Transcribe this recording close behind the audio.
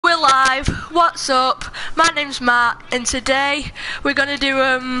live. What's up? My name's Matt, and today we're gonna do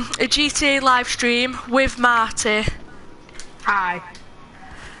a GTA live stream with Marty. Hi.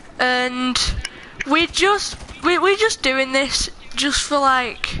 And we're just doing this just for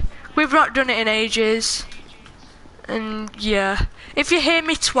like, we've not done it in ages. And yeah, if you hear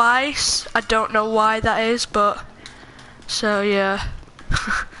me twice, I don't know why that is, but so yeah.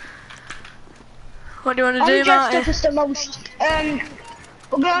 What do you want to do, Marty? I'm dressed up as the most,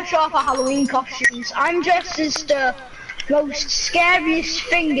 we're going to show off our Halloween costumes. I'm dressed as the most scariest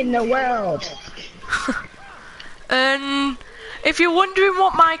thing in the world. And if you're wondering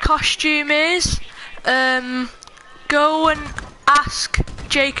what my costume is, go and ask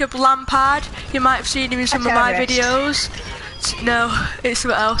Jacob Lampard. You might have seen him in some of my videos. No, it's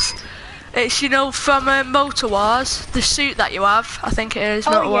something else. It's, you know, from Motor Wars, the suit that you have. I think it is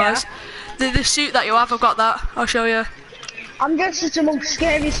Motor Wars. The suit that you have, I've got that. I'll show you. I'm dressed as the most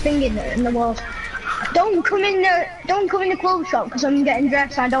scariest thing in the world. Don't come in the clothes shop because I'm getting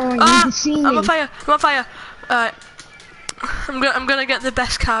dressed. I don't want you to see me. I'm on fire. I'm on fire. Alright. I'm gonna get the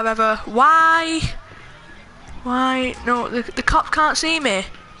best car ever. Why? Why? No, the cops can't see me.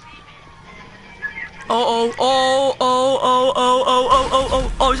 Oh,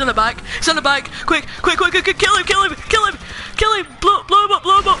 he's on the back. He's on the back. Quick, kill him. Blow him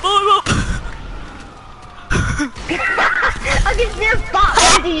up. I can see a fat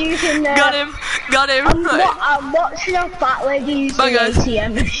lady using the... Got him. I'm watching a fat lady using an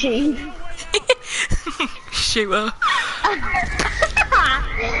ATM machine. Shoot her.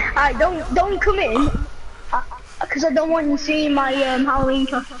 Alright, don't come in. Because I don't want you to see my Halloween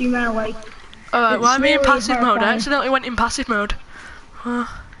costume early. Alright, why am I in passive mode? I accidentally went in passive mode.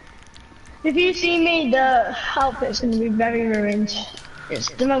 If you see me, the outfit's gonna be very ruined. It's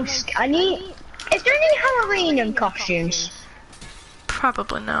the most... Is there any Halloween costumes?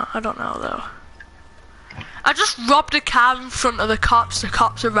 Probably not. I don't know though. I just robbed a car in front of the cops. The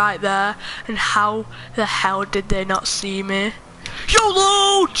cops are right there. And how the hell did they not see me?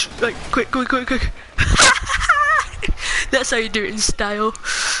 YOLO! Right, quick. That's how you do it in style.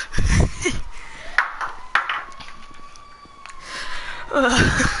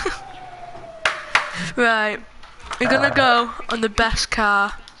 Right, we're gonna go on the best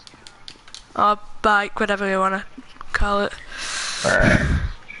car or bike, whatever you wanna call it.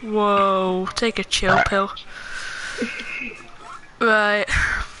 Whoa, take a chill pill. Right,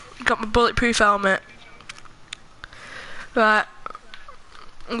 got my bulletproof helmet. Right,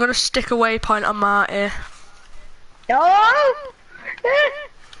 I'm gonna stick a waypoint on Marty. Oh!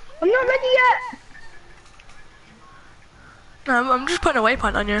 I'm not ready yet. No, I'm just putting a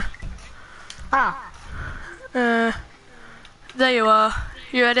waypoint on you. There you are.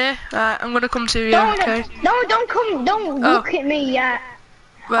 You ready? Right, I'm gonna come to you. Okay. No, don't come. Don't look at me yet.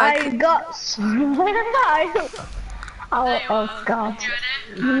 Right. I got. oh God.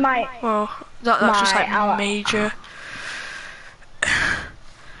 You might. Well, that's just like major.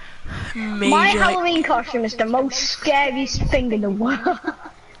 My Halloween costume is the most scariest thing in the world.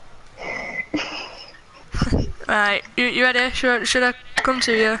 Right, you ready? Should I come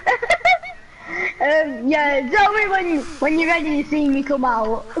to you? Yeah, tell me when you're ready to see me come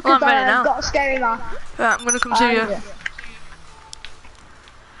out. Because I've got a scary mask. Right, I'm gonna come to you. Yeah.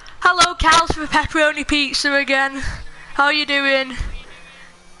 Hello, Cal's for pepperoni pizza again. How are you doing?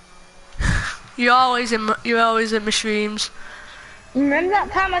 You're always in my streams. Remember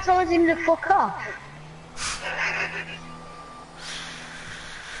that time I told him to fuck off?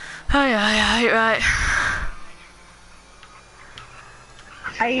 Oh yeah, right.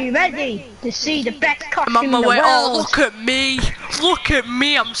 Are you ready to see the best costume I'm on my in the way. world? Oh, look at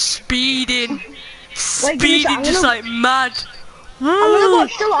me, I'm speeding. Speeding just like mad. I'm gonna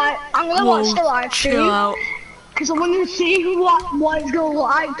watch the live. I'm gonna watch the live stream. Chill out. Cause I want to see what it's gonna look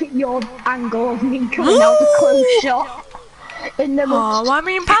like at your angle of me coming out the close shot. Oh, why am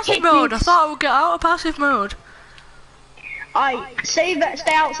I in passive mode? I thought I would get out of passive mode. Stay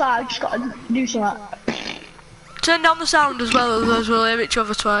outside. I've just got to do something. Turn down the sound as well, otherwise we'll hear each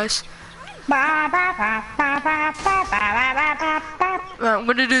other twice. Right, I'm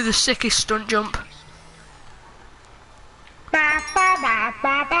gonna do the sickest stunt jump.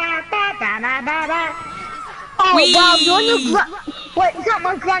 Oh wow, wait, is that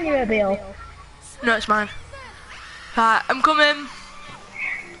my granny mobile? No, it's mine. Right, I'm coming.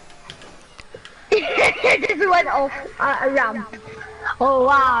 Just went off a ramp. Oh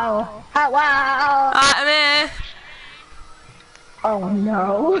wow. Oh wow. Right, I'm here. Oh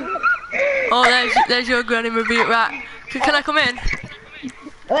no. Oh, there's your granny mobile. Right, can I come in?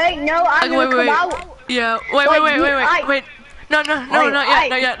 Wait, no, I'm gonna come out. Yeah, wait. No, Wait,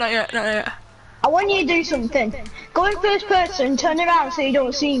 not yet. I want you to do something. Go in first person, turn around so you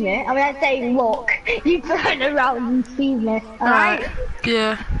don't see me, and when I say look, you turn around and see me, alright?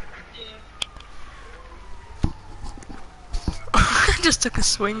 Yeah. I just took a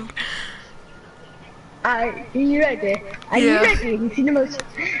swing. Are you ready? Are you ready? You see the most...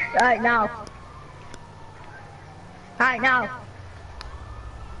 Right now. Right now.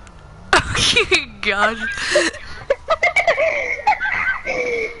 God.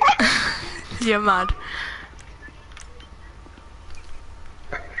 You're mad.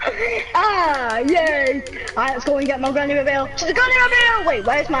 Ah, yay! Alright, let's go and get my granny reveal. To the granny reveal! Wait,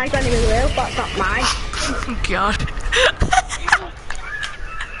 where's my granny reveal? That's not mine. God.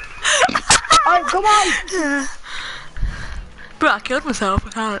 Alright, come on! Bro, I killed myself, I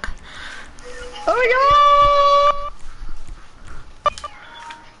can't. Oh no!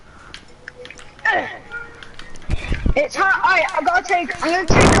 It's hard. Alright, I'm gonna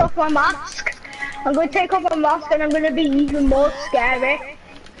take off my mask. I'm gonna take off my mask and I'm gonna be even more scary.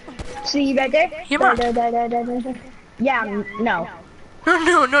 So you ready? Yeah, no.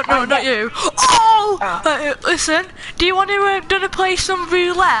 No, not you. Oh! Listen, do you want to play some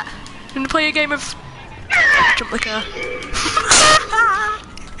roulette? And play a game of... Jump the car.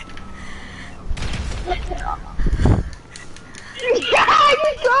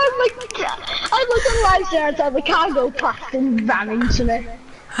 I look at lights there until the car go past and ran into me.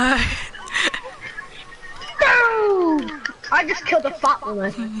 No! I just killed a fat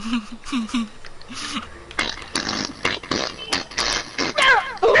woman.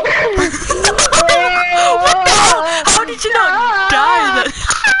 How did you not die then?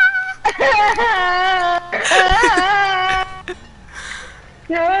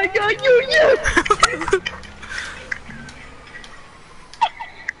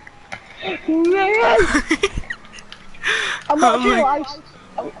 I'm not realised.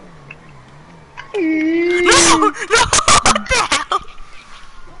 No! What the hell?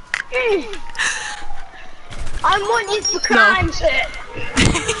 I'm wanted for crime, sir.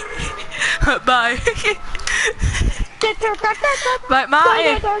 Bye. Right,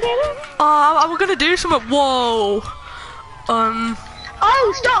 Marty. Oh, I'm gonna do something. Whoa.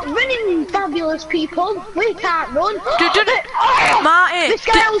 Oh, stop running, fabulous people. We can't run. Marty. This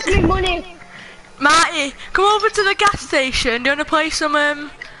guy owes me money. Marty, come over to the gas station. Do you wanna play some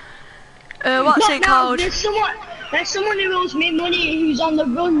what's it called? There's someone who owes me money who's on the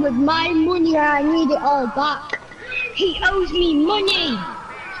run with my money and I need it all back. He owes me money.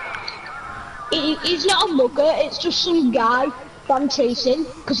 He's not a mugger, it's just some guy that I'm chasing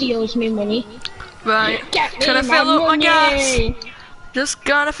because he owes me money. Right. Gonna fill up my gas. Just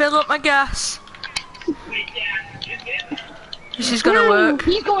gonna fill up my gas. This is gonna work.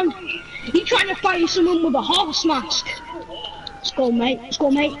 He's trying to find someone with a horse mask. Let's go, mate. Let's go,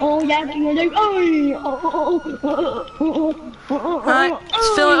 mate. Oh, yeah, what you gonna do? Right, let's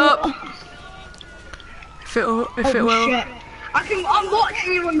fill it up. If it will. Shit. I'm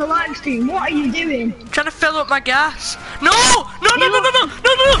watching you on the live stream. What are you doing? Trying to fill up my gas. No!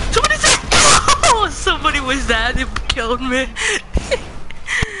 Somebody was there. They killed me.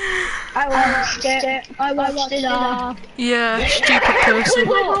 I watched it. I watched it all. Yeah, stupid person.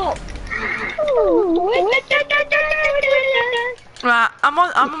 Right,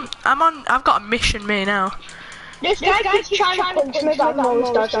 I've got a mission, me now. This guy keeps trying to punch me, but no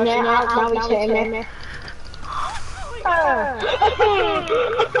one's dodging it. Now he's hitting me.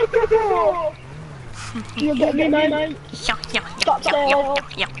 You get me, man. Stop there.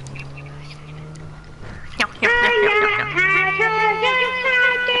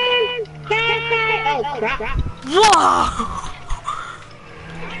 Oh crap. Whoa!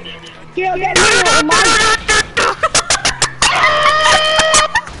 You don't get me, man.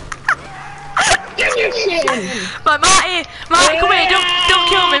 Right, Marty, come here, don't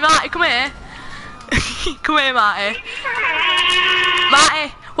kill me, Marty, come here. Come here, Marty.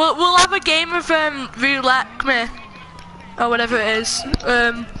 Marty, we'll have a game of roulette, come here. Or whatever it is.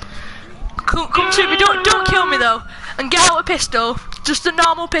 Come to me, don't kill me though. And get out a pistol, just a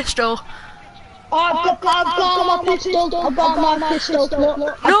normal pistol. I've got my pistol. I've got my pistol.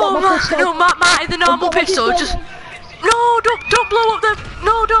 No, Marty, the normal pistol. Just no, don't blow up the.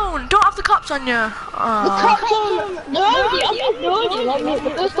 No, don't have the cops on you. The cops on. No,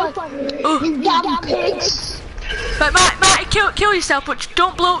 you damn pigs. But Marty, kill yourself, but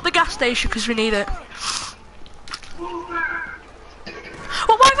don't blow up the gas station because we need it.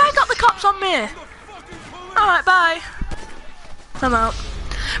 Well, why have I got the cops on me? Alright, bye. I'm out.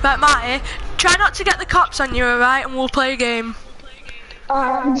 Right, Marty, try not to get the cops on you, alright, and we'll play a game.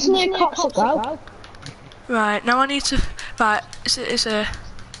 There's no cops to go. Right, now I need to... Right, it's a...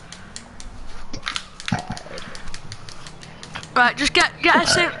 Right, just get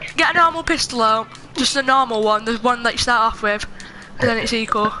a normal pistol out. Just a normal one, the one that you start off with. And then it's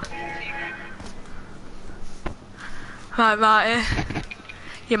equal. Right, Marty.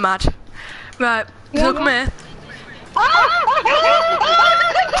 You're mad. Right, so come here.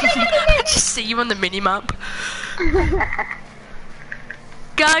 I just see you on the mini-map.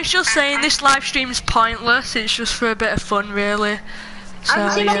 Guys, just saying this live stream's pointless, it's just for a bit of fun really.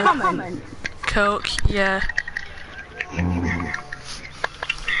 So yeah. Coke, yeah.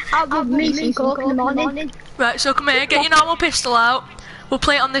 I'll give me some coke in the morning. Right, so come here, get your normal pistol out. We'll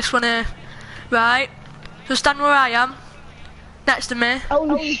play it on this one here. Right, so stand where I am. Next to me.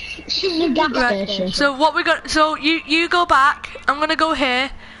 Oh, shoot the gas station. So what we got, so you go back, I'm gonna go here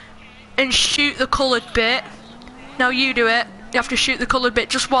and shoot the coloured bit. Now you do it. You have to shoot the coloured bit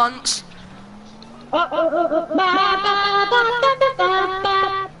just once. Right,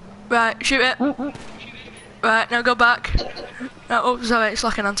 shoot it. Right, now go back. Oh, sorry, it's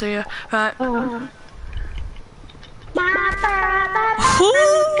locking onto you. Right.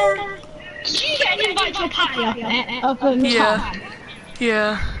 Did you get an invite to a party off it? Yeah.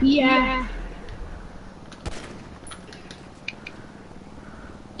 Yeah. Yeah.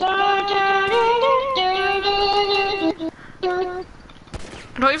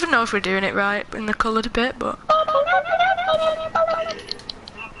 I don't even know if we're doing it right in the coloured bit, but...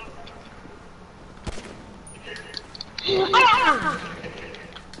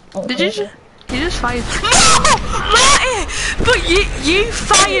 Did you just fired? No! Marty! But you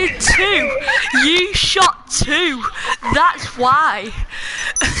fired two! You shot two! That's why!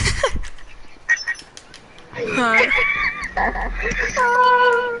 Right.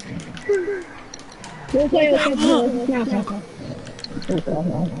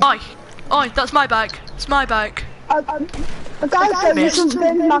 Oi! Oi, that's my bag. It's my bag. Guys, so this has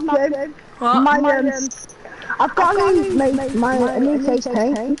been Matthew. What? I've got my new face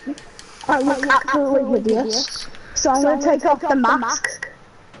paint. I look absolutely hideous. So I'm going to take off the mask.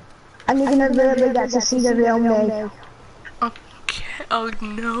 And you're going to really get to see the real me. Okay, oh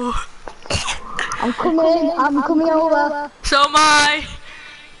no. I'm coming over. So am I.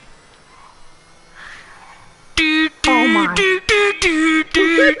 Do do do do do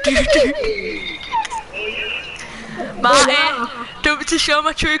do do. Marty, do you want me to show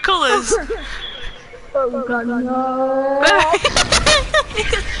my true colours? Oh god, no.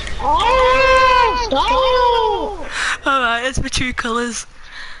 Oh, stop! Alright, it's my true colours.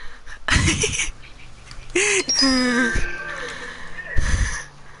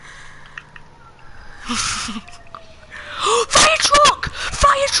 Fire truck!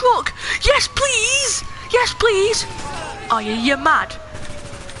 Fire truck! Yes, please! Yes, please! Oh, you're mad.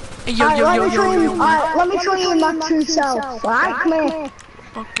 Yo. Let me show you my true self. Right, come here.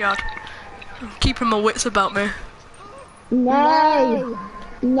 Oh god. I'm keeping my wits about me. No,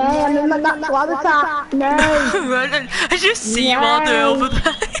 I'm in my natural habitat. No. I just see you all the way over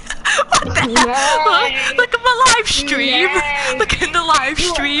there. What the hell? Look at my live stream. Look at the live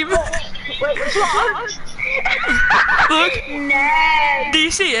stream. Wait, what? Look. No. Do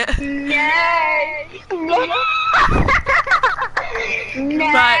you see it? No. No.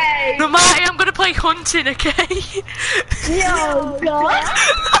 Right. No, Marty, I'm gonna play hunting, okay? No, God.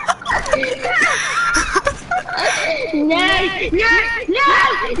 No. I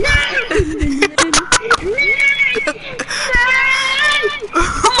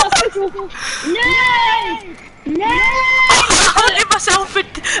hunted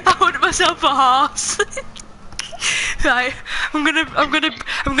myself a horse. Right, I'm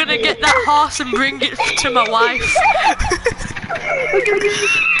gonna get that horse and bring it to my wife.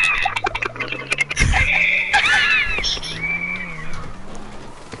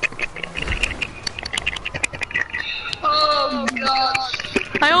 Oh god.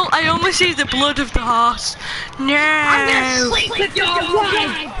 I only see the blood of the horse. No. I'm gonna sleep with your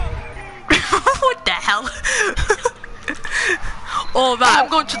wife. What the hell? Oh right, I'm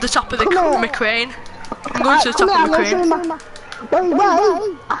going to the top of the crane. I'm going to the top of the crane. Wait.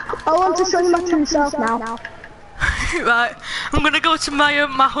 I want to show you my true self now. Right, I'm gonna go to my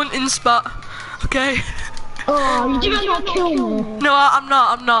hunting spot. Okay. Oh, you didn't want to kill me. No, I'm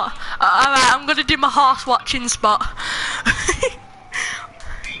not. Alright, I'm gonna do my horse watching spot.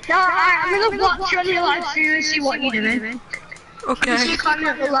 No, I'm gonna watch you on your live stream and see what you're doing. Okay. You climbing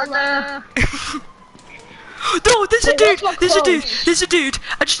up the ladder. No, there's a dude.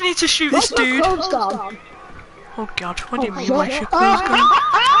 I just need to shoot this dude. Oh god, what do you mean where's your clothes gone?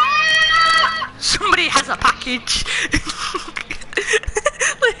 Somebody has a package.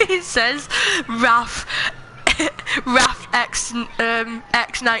 It says, Raf, RAF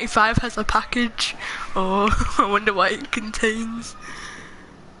X95 has a package. Oh, I wonder what it contains.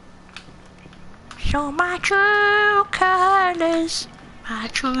 Show my true colours. My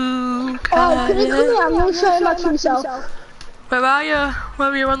true colours. Oh, can you come here? I'm going to show you my true self. Where are you? Where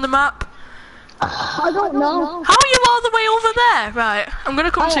are you on the map? I don't know. How are you all the way over there? Right, I'm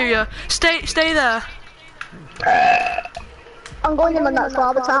gonna come to you. Stay there. I'm going in my natural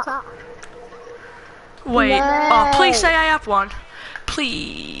habitat. Wait. No. Oh, please say I have one.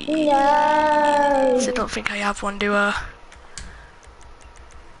 Please. No. I don't think I have one, do I?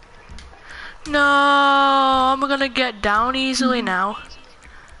 No, I'm gonna get down easily now.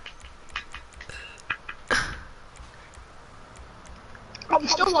 I'm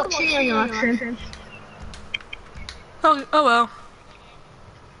still watching you actually. Oh well.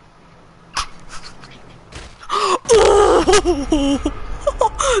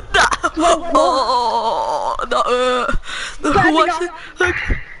 That hurt. What's it?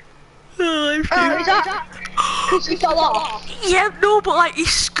 Is that because he fell off? Yeah, no, but like he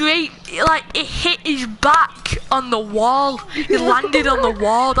scraped, like it hit his back on the wall. He landed on the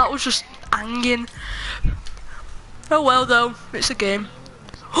wall. That was just hanging. Oh well, though, it's a game.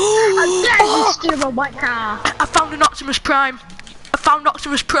 I found an Optimus Prime. I found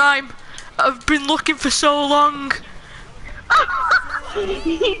Optimus Prime. I've been looking for so long.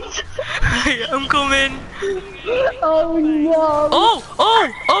 I'm coming. Oh no.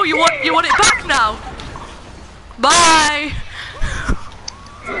 Oh, you want it back now? Bye.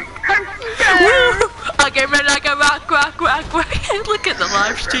 Okay, man, I go rock. Look at the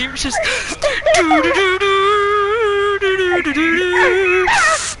live stream, it's just I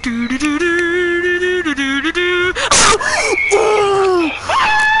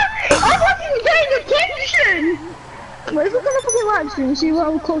wasn't paying attention. Wait, if we're gonna fucking live stream, see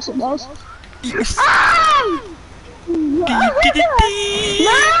how close it was. Yes.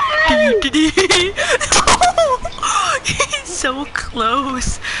 He's so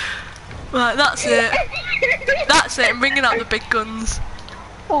close. Right, that's it. That's it. I'm bringing out the big guns.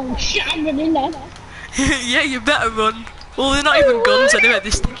 Oh shit, I'm running there. Yeah, you better run. Well, they're not even guns anyway,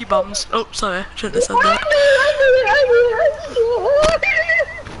 they're sticky bombs. Oh, sorry, I shouldn't have said that.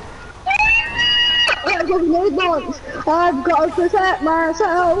 I've got to protect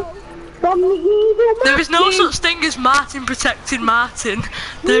myself from the evil. There is no such thing as Martin protecting Martin.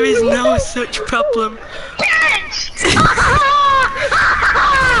 There is no such problem.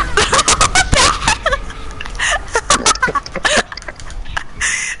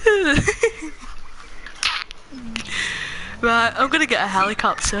 Right, I'm gonna get a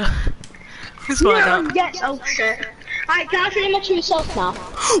helicopter. Because why not? Yes, oh shit. Alright, can I show you my true self now?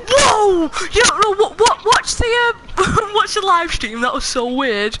 Whoa! You don't know watch the watch the live stream, that was so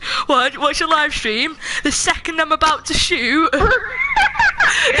weird. Watch the live stream. The second I'm about to shoot,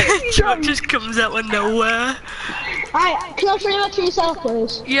 truck just comes out of nowhere. Alright, can I show you my true self,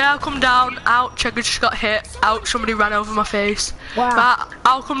 please? Yeah, I'll come down. Ouch, I just got hit. Ouch, somebody ran over my face. Wow. Right,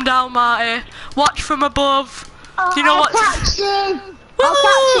 I'll come down, Marty. Watch from above. Do you know what? I'll catch you! I'll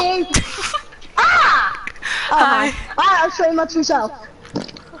catch you! Ah! Hi. Alright, I'll show you my true self.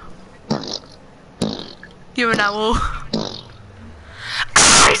 You're an owl.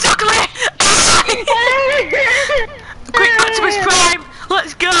 Ah, he's ugly! Quick, Optimus Prime!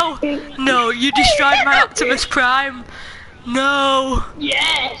 Let's go! No, you destroyed my Optimus Prime. No.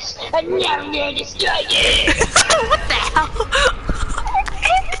 Yes! And now I'm gonna destroy you! What the hell?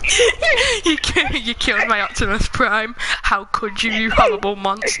 You killed my Optimus Prime. How could you, you horrible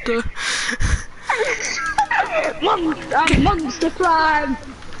monster? Monster Prime!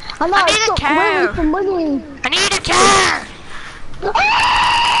 I need a car. For money. I need a car!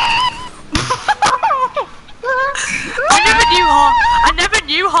 I never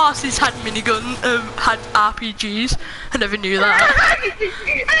knew horses had had RPGs. I never knew that.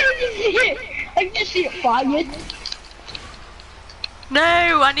 I just see it fired.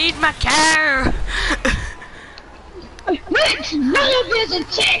 No, I need my car. Rich, none of this is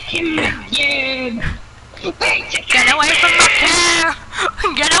taking you. Get away from my car!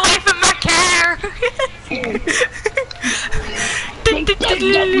 Get away from my car!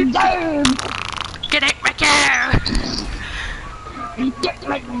 Get out my car! Get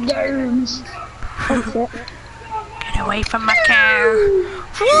my nerves. Get away from my car!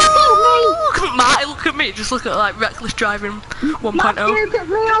 Marty, look at me! Just look at like reckless driving 1.0. Look at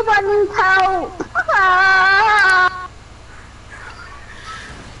me, I need help.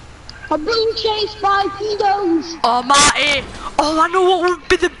 I'm being chased by pedos. Oh, Marty! Oh, I know what would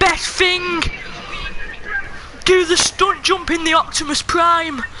be the best thing! Do the stunt jump in the Optimus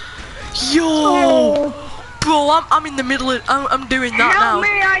Prime! Yo! Bro, I'm in the middle of, I'm doing that now. Help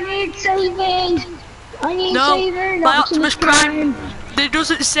me, I need saving. I need saving. My Optimus Prime, they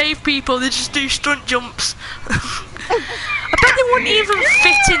doesn't save people, they just do stunt jumps. I bet they wouldn't even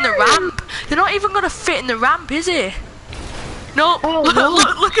fit in the ramp. They're not even gonna fit in the ramp, is it? No, Oh,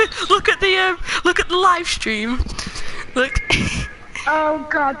 look at the live stream. Look. Oh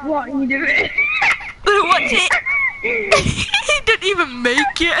God, what are you doing? Watch it. He didn't even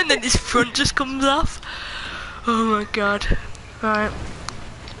make it, and then his front just comes off. Oh my God. Right.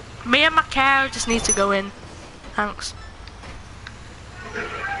 Me and my car just need to go in. Thanks.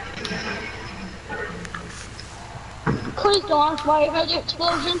 Please don't ask why you heard the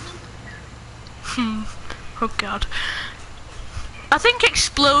explosion. Oh God. I think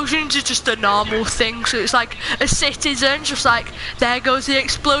explosions are just a normal thing, so it's like a citizen just like, there goes the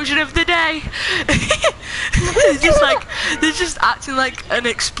explosion of the day. They're just acting like an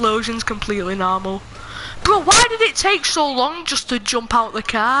explosion's completely normal. Bro, why did it take so long just to jump out the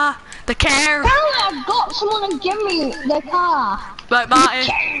car? The car. Apparently I've got someone to give me the car. Right,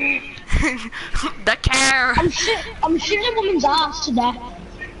 Marty. The car. I'm shooting a woman's ass to death.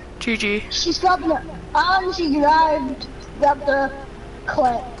 GG. She's grabbed it, and she grabbed the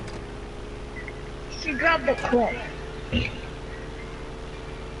clip. She grabbed the clip.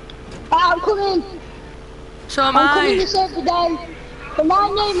 I'm coming. So am I'm I. coming to save the day. But my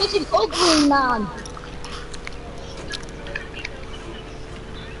name isn't Ugly Man.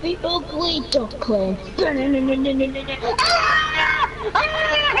 The Ugly Duckling. Help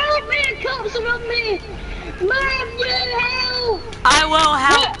me! Cops are on me! Mom, help! I will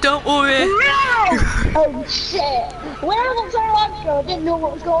help, don't worry. No! Oh shit! When I looked on the live show, I didn't know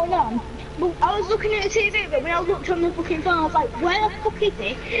what was going on. But I was looking at the TV, but when I looked on the fucking phone, I was like, where the fuck is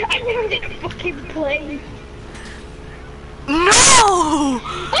it? I found it a fucking plane. No!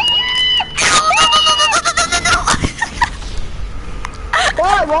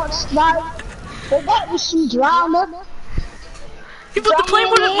 Well, what's that? Well, that was some drama. Yeah, but the plane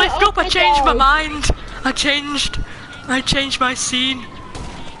wouldn't lift up, I changed my mind. I changed my scene.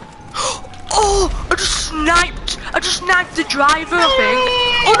 Oh, I just sniped the driver, I think.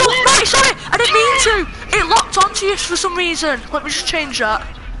 Oh no, right, sorry, I didn't mean to. It locked onto you for some reason. Let me just change that.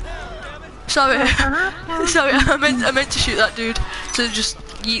 Sorry, sorry, I meant to shoot that dude. To just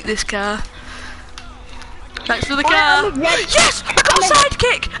yeet this car. Thanks for the car. Yes, I got a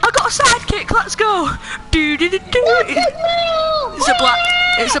sidekick. I got a sidekick. Let's go. Do do do do.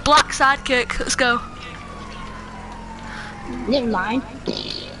 It's a black sidekick. Let's go. Never mind.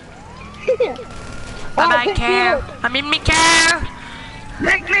 I'm in car. I'm in my car.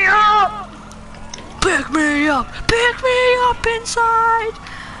 Pick me up! Pick me up. Pick me up inside.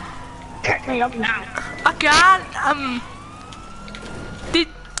 Pick me up now. I can't.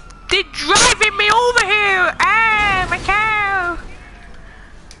 They're driving me over here. Ah, my car.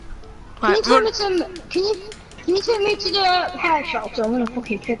 Right, Can you take me to the hair shop so I'm gonna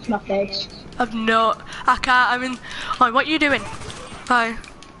fucking fix my face? I can't, I'm in, like, what are you doing? Hi.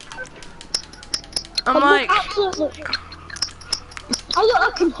 I'm like... Absolutely. I look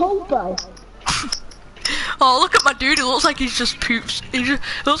like a hobo. Oh, look at my dude, it looks like he's just poops.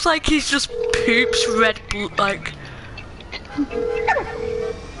 Looks like he's just poops red, like...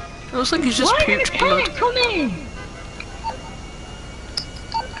 It looks like he's just poops blood. Come in!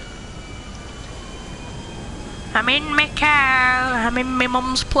 I'm in my car, I'm in my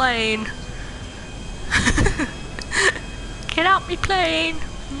mum's plane. Get out my plane.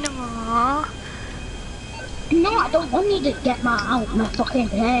 No. No, I don't want you to get my fucking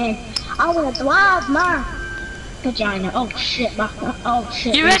plane. I want to drive my vagina. Oh shit, oh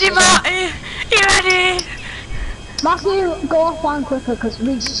shit. You ready, Marty? You ready? Matthew, go offline quicker because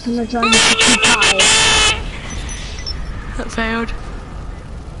Reed's just gonna join the fucking party. That failed.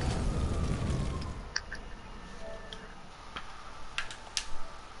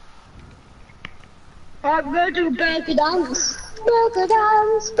 I'm gonna do burger dance. Burger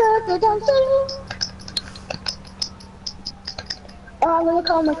dance, burger dancing. Oh, I'm gonna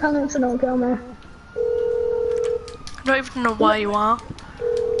call my comments and don't kill me. I don't even know where you are.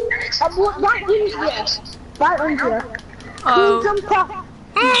 I'm right under you. Right under you. Oh. Jump off.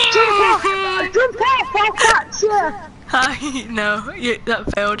 Jump off, I'll catch you. Hi, no, yeah,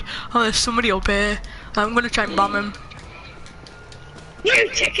 that failed. Oh, there's somebody up here. I'm gonna try and bomb him. You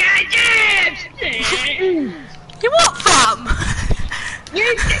chicken chips! You what, fam?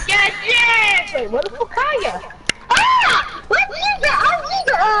 You chicken chips! Wait, where the fuck are you? Ah! Where did you get? How did you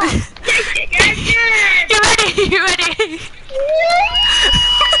get up? You chicken chips! You ready? You ready?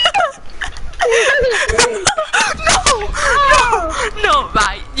 No! No! No!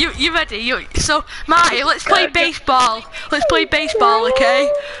 Right, you ready? ready? So, Marty, let's play baseball. Let's play baseball,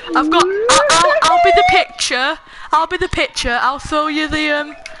 okay? I'll be the pitcher. I'll be the pitcher. I'll throw you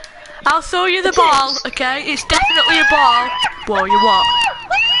the ball, okay? It's definitely a ball. Whoa, you what?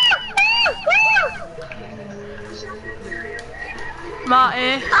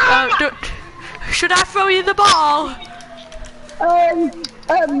 Marty, should I throw you the ball?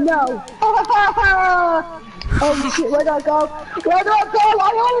 No. Oh shit, where do I go? Where do I go?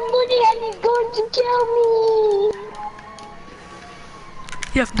 I owe money and he's going to kill me.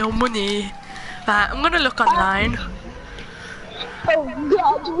 You have no money. Right, I'm gonna look online. Oh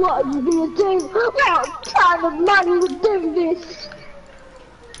God, what are you gonna do? What kind of man would do this?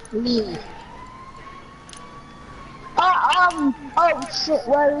 Me. Oh shit,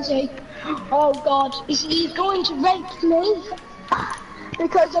 where is he? Oh God, is he going to rape me?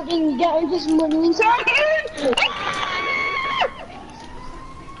 Because I didn't get his money inside.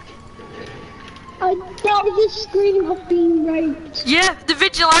 That was a scream of being raped. Yeah, the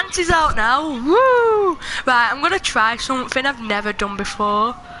vigilante's out now. Woo! Right, I'm gonna try something I've never done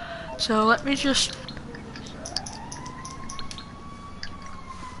before. So let me just.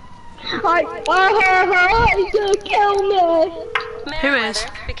 He's gonna kill me. Who is?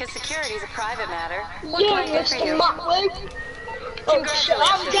 Because security is a private matter. Yeah, Mr. Motley. Oh shit,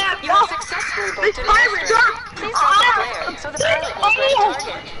 I'm down. You have successfully booked an airstrike. Please drop the flare so the pilot knows where to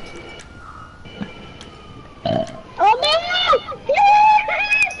target. Oh no!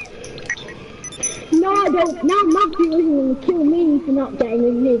 No, I don't. Now Matthew isn't going to kill me for not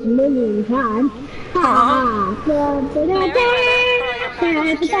getting his money in time. How can I help? Don't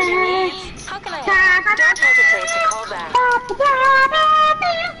hesitate to call back.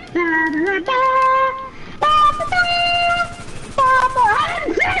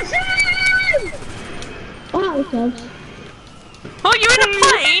 Oh, okay. Oh, you're in a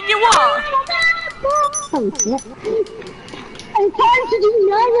plane? You what? Oh shit. It's time to do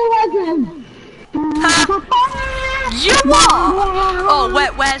 9/11. You what? Oh,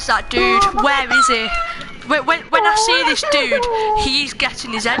 where's that dude? Where is he? When I see this dude, he's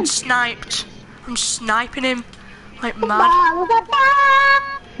getting his head sniped. I'm sniping him like mad.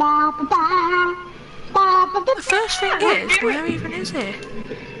 The first thing is, where even is he?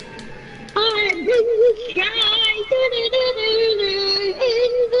 I'm in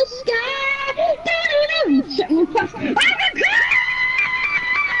the sky, in the sky, oh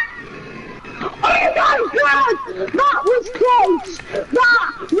my God, that was close,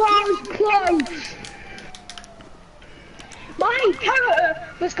 that was close. My character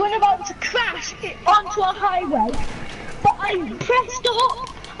was going about to crash onto a highway, but I pressed up,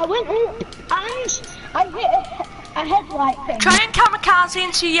 I went up, and I hit a headlight thing. Try and kamikaze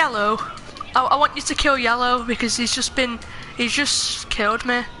into yellow. I want you to kill yellow because he's just killed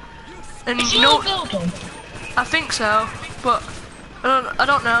me. And Is no, he building? I think so, but I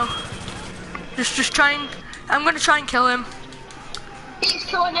don't know. Just try and I'm gonna try and kill him. He's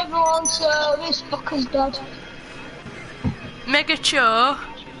killing everyone, so this fucker's dead. Mega Cho.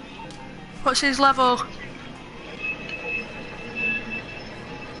 What's his level?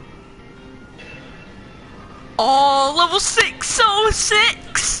 Oh, level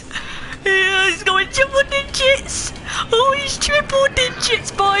 606! Yeah, he's going triple digits! Oh, he's triple digits,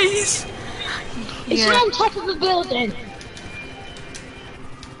 boys! Is he on top of the building?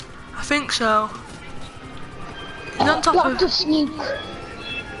 I think so. He's on top Dr. of... Sneak.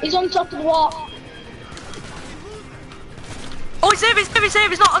 He's on top of what? Oh, he's there,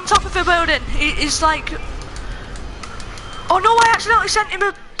 he's not on top of the building. He's like... Oh no, I accidentally sent him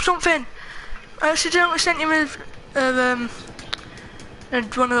something. I accidentally sent him one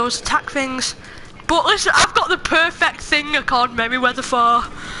of those attack things. But listen, I've got the perfect thing I called Merryweather for.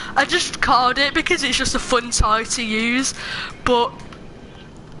 I just called it because it's just a fun toy to use. But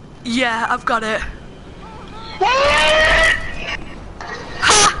yeah, I've got it.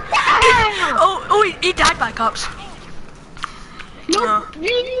 Oh, he died by cops. No, you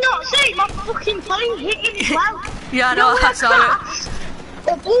did not say my fucking plane hit his legs. Yeah, I know, I saw it.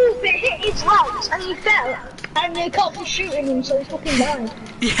 The blue bit hit his legs and he fell. And the cops were shooting him, so he fucking died.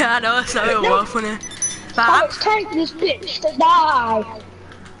 Yeah, I know, I saw it. No. Was funny. Oh, it's time for this bitch to die.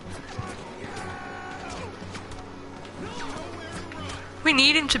 We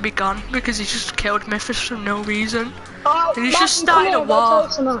need him to be gone because he just killed me for no reason. Oh, And he's just started a war.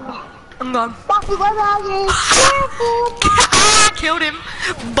 I'm gone. Matthew, where are you? I killed him.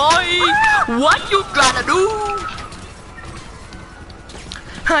 Boy, what you gonna do?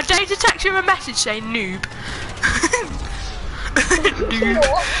 I tried to text him a message saying noob. Noob.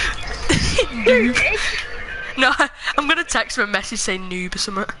 Noob. No, I'm gonna text him a message saying noob or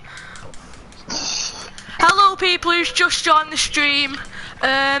something. people who's just joined the stream.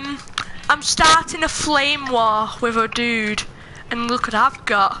 I'm starting a flame war with a dude, and look what I've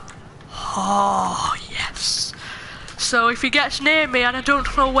got. Oh yes. So if he gets near me and I don't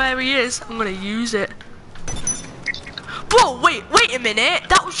know where he is, I'm gonna use it. Bro, wait a minute.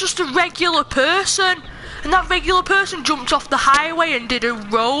 That was just a regular person, and that regular person jumped off the highway and did a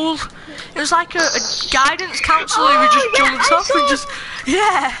roll. It was like a guidance counsellor who just jumped off and just,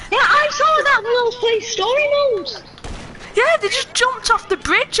 yeah. Yeah, I saw that when I was playing story mode. Yeah, they just jumped off the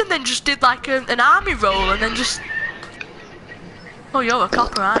bridge and then just did like an army roll and then just... Oh, you're a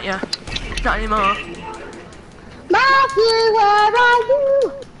copper, aren't you? Not anymore. Matthew, where are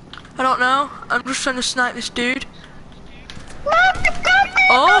you? I don't know. I'm just trying to snipe this dude.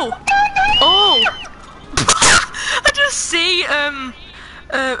 Oh! Oh! I just see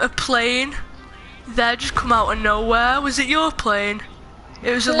a plane there just come out of nowhere. Was it your plane?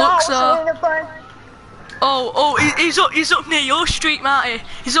 It was a Luxor. Oh, he's up near your street, Marty.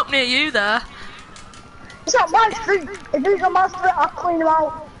 He's up near you there. It's not my street. If he's on my street, I'll clean him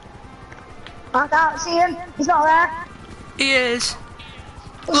out. I can't see him. He's not there. He is.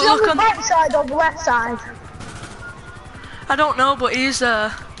 Is he on the right side or the left side? I don't know, but he's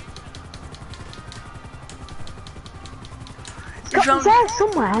there. He's there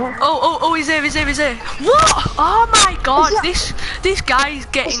somewhere. Oh, he's here. What? Oh my god, this guy's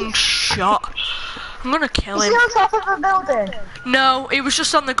getting shot. I'm gonna kill him. Is he on top of a building? No, he was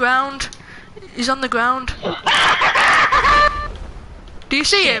just on the ground. He's on the ground. Do you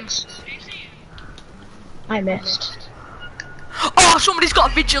see him? I missed. Oh, somebody's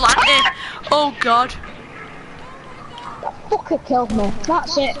got a vigilante. Oh god. That fucker killed me.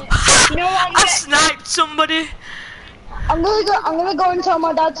 That's it. You know what? I sniped somebody. I'm gonna go and tell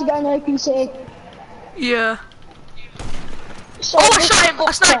my dad to get an APC. Yeah. So oh, I shot him.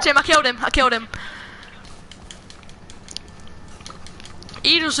 I sniped him. I killed him.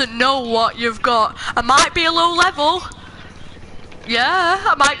 He doesn't know what you've got. I might be a low level. Yeah,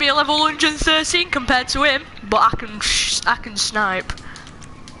 I might be a level 113 compared to him, but I can snipe.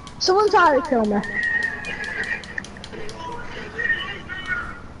 Someone's trying to kill me.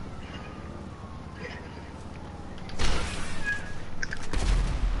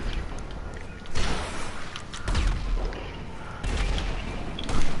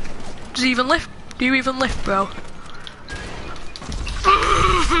 Does he even lift? Do you even lift, bro?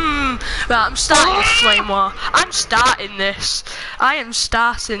 Right, I'm starting this flame war. I'm starting this. I am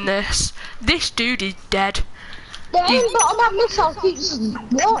starting this. This dude is dead. The aim button on my missile keeps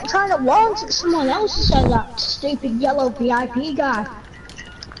trying to launch at someone else instead of that stupid yellow VIP guy.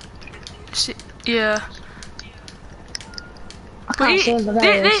 Yeah. I can't see him, but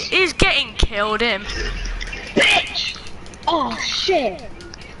there he is. He's getting killed, him. Bitch! Oh shit.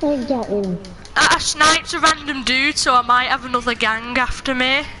 They got him. I sniped a random dude, so I might have another gang after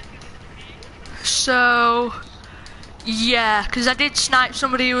me. So, yeah, because I did snipe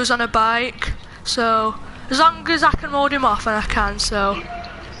somebody who was on a bike. So, as long as I can hold him off, and I can, so.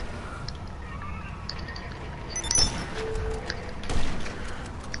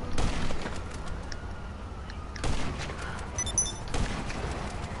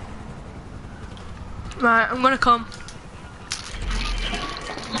 Right, I'm gonna come.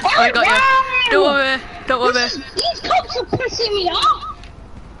 Oh, I got you. Don't worry. These cops are pissing me off.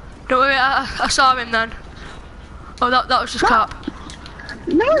 Don't worry, I saw him then. Oh, that was just cop.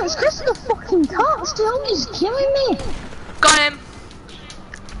 No, it's just the fucking cops. They're always killing me. Got him.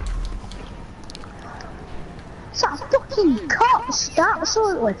 It's that fucking cops. That's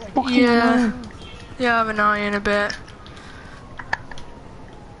absolutely fucking annoying. Yeah, I'm annoying a bit.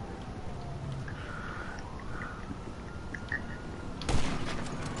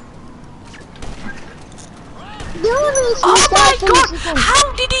 Oh my god!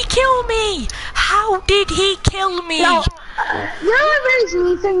 How did he kill me? How did he kill me? No, the only reason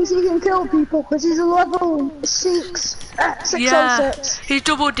he thinks he can kill people because he's a level 606. Yeah, he's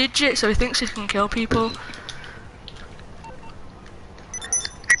double digit, so he thinks he can kill people.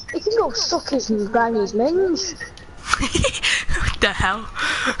 He can go suck his granny's minge. What the hell?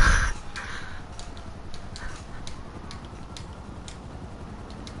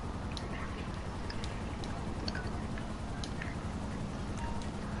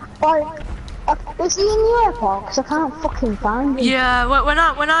 Is he in the airport? Because I can't fucking find him. Yeah, when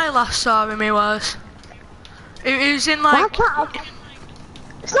I last saw him, he was. He was in like.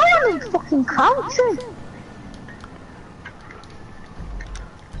 It's not even fucking crouching.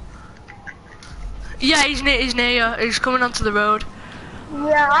 Yeah, he's near you. He's coming onto the road.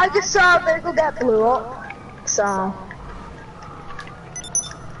 Yeah, I just saw a vehicle get blew up. So.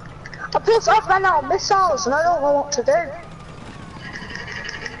 I Plus, I've run out of missiles and I don't know what to do.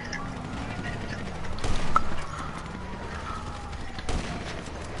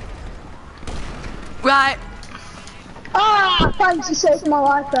 Right. Ah, thanks, you saved my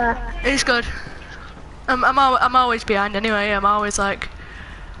life there. It's good. I'm always behind anyway. I'm always like,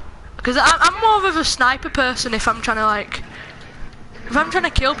 because I'm more of a sniper person. If I'm trying to like, if I'm trying to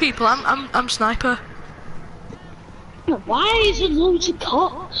kill people, I'm sniper. Why is there loads of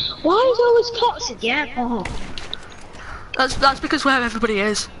cops? Why is always cops at the airport? That's because where everybody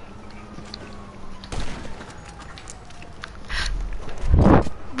is.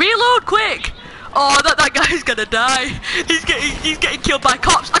 Reload quick! Oh, that guy's gonna die. He's getting killed by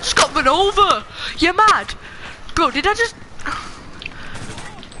cops. I just got run over. You're mad, bro? Did I just?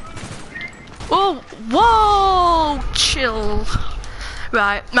 Oh, whoa! Chill.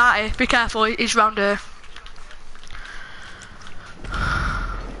 Right, Marty, be careful. He's round here.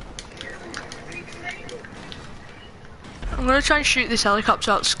 I'm gonna try and shoot this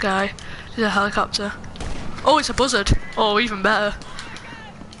helicopter out the sky. There's a helicopter. Oh, it's a buzzard. Oh, even better.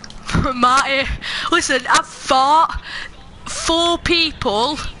 Marty, listen, I've fought 4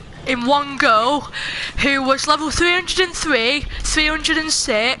 people in one go who was level 303,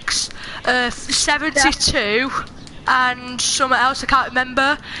 306, 72, and something else I can't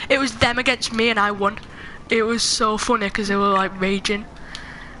remember. It was them against me and I won. It was so funny because they were like raging.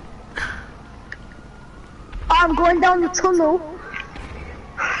 I'm going down the tunnel.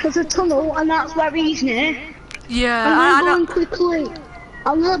 There's a tunnel and that's where he's near. Yeah, I'm going quickly.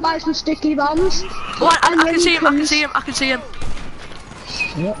 I'm gonna buy some sticky bombs. What? I can see him, I can see him, I can see him.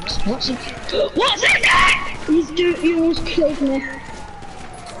 What's it? What's it? He almost killed me.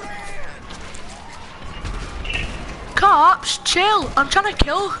 Cops, chill. I'm trying to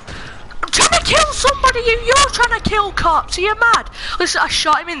kill somebody. You're trying to kill cops. Are you mad? Listen, I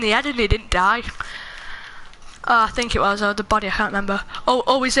shot him in the head and he didn't die. I think it was the body. I can't remember.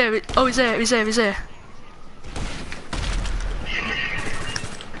 Oh, he's here. Oh, he's here. He's here. He's here.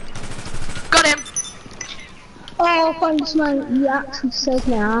 Got him. Oh, thanks, man. You actually saved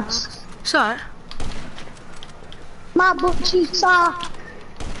my ass. Sorry. My butt cheeks are.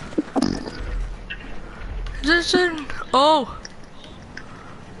 Listen. Oh.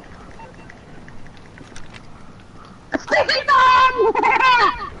 Sticky bomb!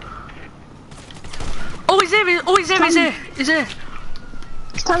 Oh, he's here. Oh, he's here. He's here. He's here.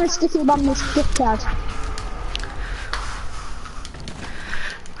 It's time to sticky bomb this dickhead.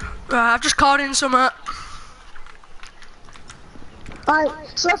 Right, I've just caught in some. Right,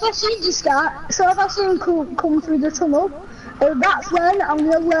 so if I see this guy, so if I see him come through the tunnel, that's when I'm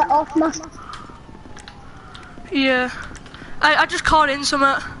gonna let off my. Yeah. I just caught in some.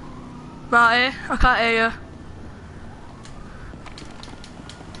 Right, I can't hear you.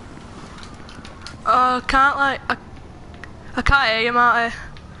 Can't like I can't hear you, Marty.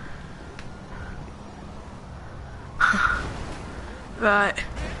 Right.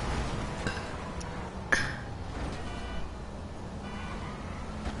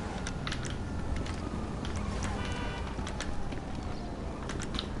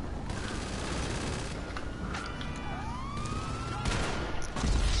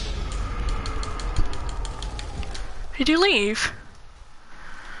 Did you leave?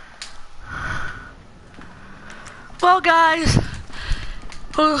 Well guys,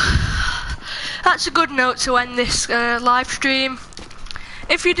 well, that's a good note to end this live stream.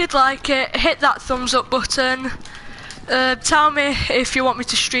 If you did like it, hit that thumbs up button. Tell me if you want me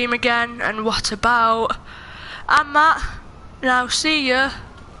to stream again and what about. I'm Matt, and I'll see you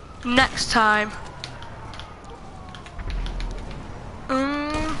next time.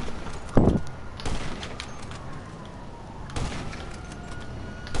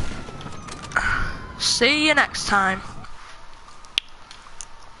 See you next time.